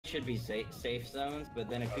should be safe zones, but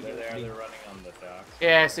then it could They're be. there. They're running on the docks.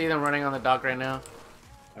 Yeah, I see them running on the dock right now.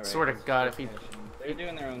 All Swear to let's God, go if he cash in. They're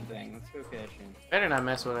doing their own thing. Let's go cash in. better not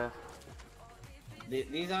mess with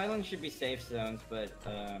it. These islands should be safe zones, but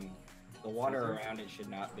the water around it should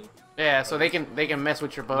not be. Yeah, so they can mess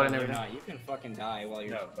with your boat and they're everything. not. You can fucking die while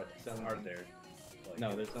you're No, but selling. aren't there? Like,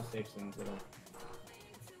 No, there's no safe zones at all.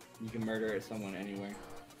 You can murder someone anywhere,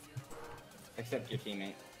 except your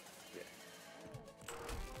teammate.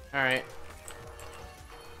 All right,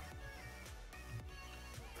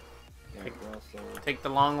 Yeah, we're also... take the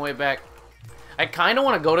long way back. I kind of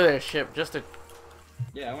want to go to their ship just to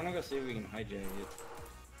Yeah, I want to go see if we can hijack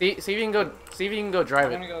it. see if you can go drive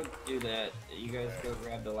I it. want to go do that. You guys go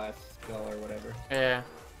grab the last skull or whatever. Yeah,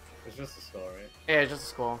 It's just a skull, right? yeah, it's just a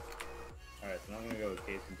skull. Alright, so I'm gonna go with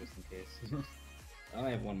casing just in case. I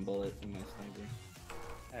only have one bullet in my sniper.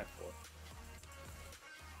 I have 4.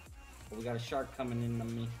 But we got a shark coming in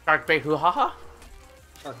on me. Shark bait, hoo ha ha.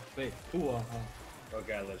 Shark bait. Ooh, Oh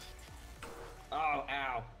god, let's. Oh,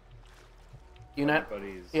 ow. You not?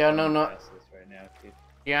 Everybody's Yeah, no, going no. past this right now, dude.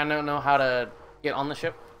 Yeah, I don't know how to get on the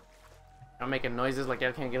ship. I'm making noises like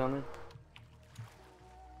I can't get on there.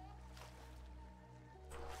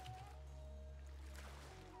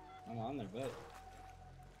 I'm on there, but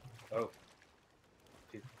Oh.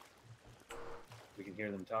 Dude. We can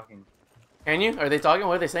hear them talking. Can you? Are they talking?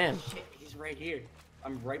 What are they saying? shit, he's right here.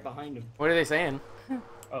 I'm right behind him. What are they saying?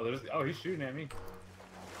 Oh, he's shooting at me.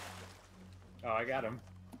 Oh, I got him.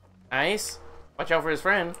 Nice. Watch out for his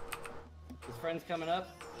friend. His friend's coming up.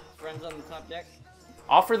 His friend's on the top deck.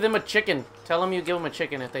 Offer them a chicken. Tell them you give them a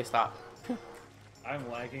chicken if they stop. I'm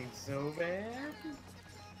lagging so bad.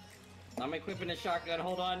 I'm equipping a shotgun.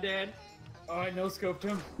 Hold on, Dad. Oh, I no-scoped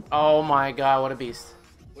him. Oh my god, what a beast.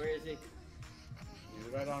 Where is he? He's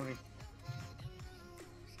right on me.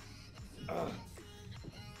 Ugh.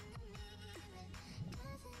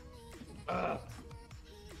 Ugh.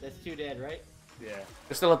 That's 2 dead, right? Yeah,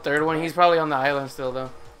 There's still a third one. He's probably on the island still, though.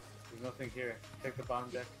 there's nothing here. Take the bomb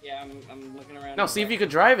deck. Yeah, I'm looking around. No, see if you could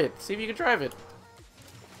drive it. See if you could drive it.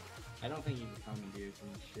 I don't think you can commandeer from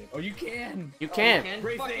the ship. Oh, you can! You can't.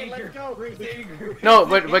 Raise the Fucking anchor. let's go. Raise the anchor. No,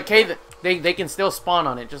 but Kay, they can still spawn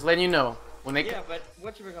on it. Just letting you know when they. Yeah, but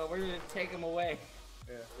whatchamacallit, we're gonna take him away.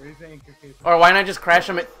 Yeah, raise the anchor, Casey. Or why not just crash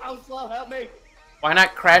them? How slow? Help me! Why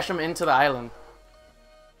not crash them into the island?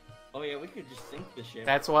 Oh yeah, we could just sink the ship.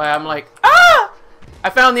 That's why I'm like, ah! I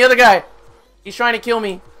found the other guy. He's trying to kill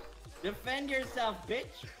me. Defend yourself, bitch!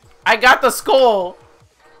 I got the skull,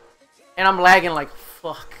 and I'm lagging like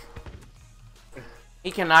fuck. He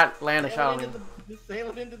cannot land a shot on me. Sail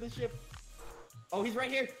it into the ship. Oh, he's right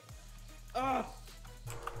here. Oh,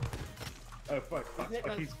 Oh, fuck,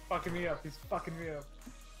 he's fucking me up. He's fucking me up.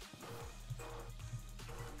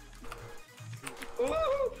 ooh,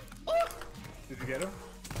 oh. Did you get him?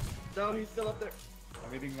 No, he's still up there.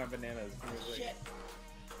 I'm eating my bananas. Give me a break. Shit.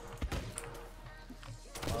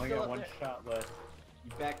 I only Still got up 1 there. shot left.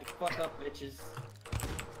 You back the fuck up, bitches.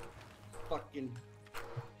 Fucking.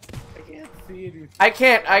 I can't see anything.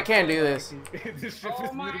 I can't do this. This ship Oh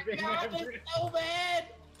is my moving god, that's every- so bad!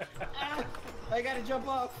 Ah, I gotta jump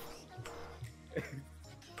off.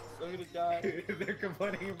 I'm gonna die. They're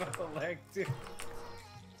complaining about the lag too.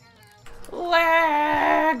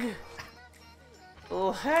 Lag. Come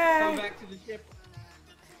Lag. back to the ship.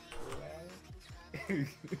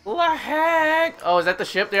 Lag. Oh, is that the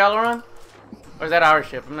ship they all are on? Or is that our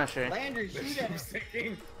ship? I'm not sure. Landry, The shoot at ship's it.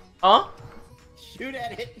 sinking. Huh? Shoot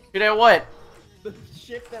at it. Shoot at what? The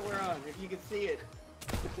ship that we're on, if you can see it.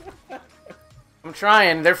 I'm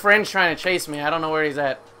trying. Their friend's trying to chase me. I don't know where he's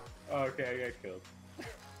at. Oh, okay, I got killed.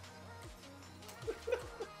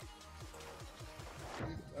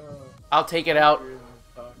 I'll take it out.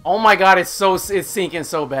 Oh my god, it's sinking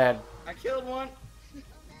so bad. I killed one.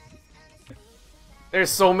 There's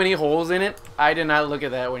so many holes in it. I did not look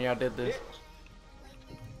at that when y'all did this.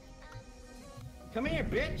 Bitch. Come here,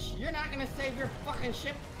 bitch. You're not gonna save your fucking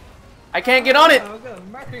ship. I can't get on it. I'm gonna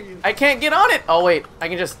murder you. I can't get on it. Oh wait, I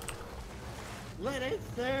can just. Let it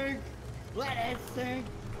sink. Let it sink.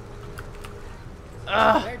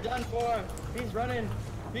 Ugh. They're done for. He's running.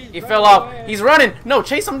 He fell off. He's running. No,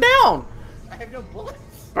 chase him down. I have no bullets.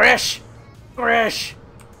 Grish. Grish.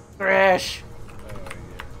 Grish. Oh, yeah.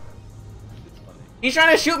 It's funny. He's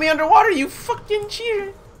trying to shoot me underwater. You fucking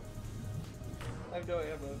cheater. I have no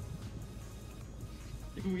ammo.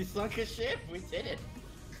 We sunk a ship. We did it.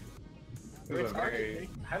 This is a Retarded. very-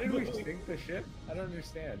 How did we sink the ship? I don't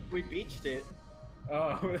understand. We beached it.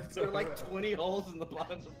 Oh, that's There were like 20 holes in the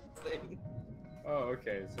bottom of the thing. Oh,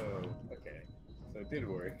 okay, so it did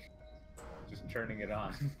work. Just turning it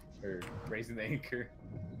on or raising the anchor.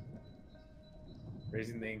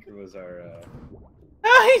 Raising the Anchor was our.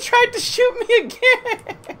 Oh, he tried to shoot me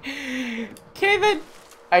again. Kevin,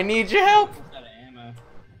 I need your help. Out of ammo.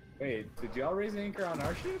 Wait, did y'all raise the Anchor on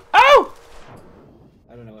our ship? Oh!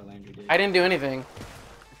 I don't know what Landry did. I didn't do anything.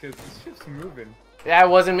 Because the ship's moving. That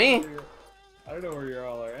wasn't me. I don't know where you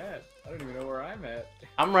all are at. I don't even know where I'm at.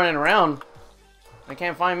 I'm running around. They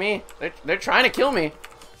can't find me. They're trying to kill me.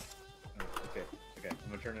 Oh, okay, I'm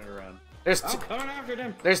gonna turn it around. There's I'm two. coming after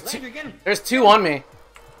them. There's Landry, two. get him. There's two on me.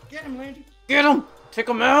 Get him, Landry. Get them. Take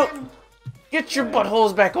them out. Get him. Get your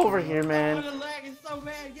buttholes back over here, Oh, man. the lag is so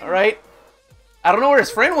bad. Get him. All right. I don't know where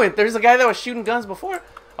his friend went. There's a guy that was shooting guns before.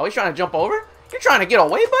 Oh, he's trying to jump over? You're trying to get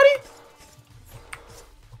away, buddy?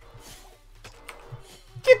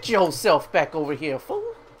 Get yourself back over here, fool.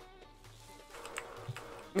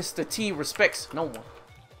 Mr. T respects no one.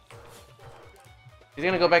 He's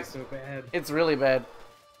gonna go back. So bad. It's really bad.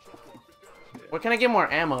 Where can I get more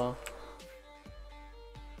ammo?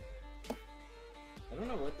 I don't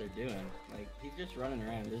know what they're doing. Like, he's just running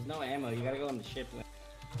around. There's no ammo. You gotta go on the ship.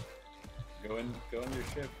 Go in your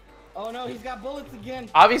ship. Oh no, he's got bullets again.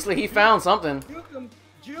 Obviously, he found something.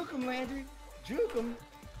 Juke him, Landry. Juke him.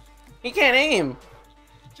 He can't aim.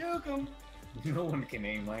 Juke him. No one can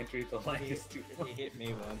aim Landry. The lag is too low. He hit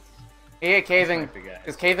me once. He hit Kathan. Snipe the guy.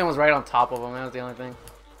 Because Kathan was right on top of him. That was the only thing.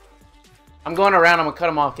 I'm going around. I'm gonna cut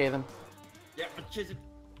him off, Kathan. Yeah, but Chisholm.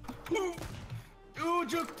 Ooh,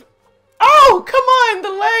 juked. Oh, come on! The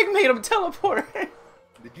lag made him teleport.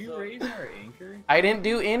 Did you raise our anchor? I didn't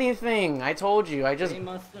do anything. I told you. I just... They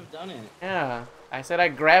must have done it. Yeah. I said I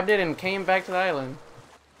grabbed it and came back to the island.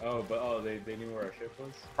 Oh, but they knew where our ship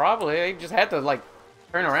was? Probably. They just had to, like,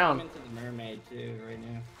 turn around. Swimming to the mermaid, too, right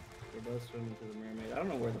now. They're both swimming to the mermaid. I don't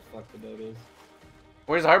know where the fuck the boat is.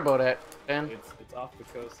 Where's our boat at, Ben? It's off the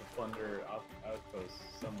coast of Plunder Outpost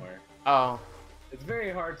somewhere. Oh. It's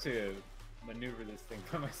very hard to maneuver this thing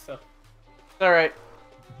by myself. It's alright.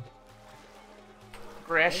 I don't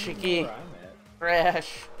Crash, even know Shiki. where I'm at.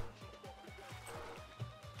 Crash.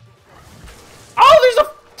 Oh, there's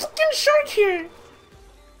a fucking shark here!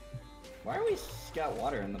 Why are we got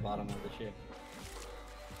water in the bottom of the ship?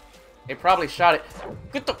 They probably shot it.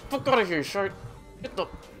 Get the fuck out of here, shark. Get the...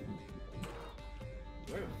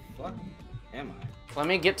 Where the fuck am I? Let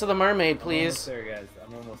me get to the mermaid, I'm almost please. there, guys.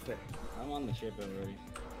 I'm almost there. I'm on the ship already.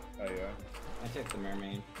 Oh, you are? I took the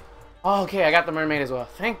mermaid. Oh, okay, I got the mermaid as well.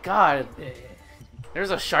 Thank God.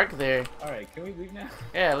 There's a shark there. Alright, can we leave now?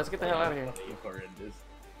 Yeah, let's get the hell out of here. Horrendous.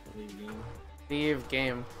 Leave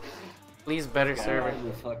game. Please better server. Why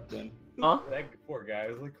the fuck then? Huh? That poor guy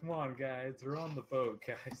was like, come on, guys. We're on the boat,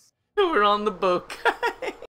 guys. We're on the boat, guys.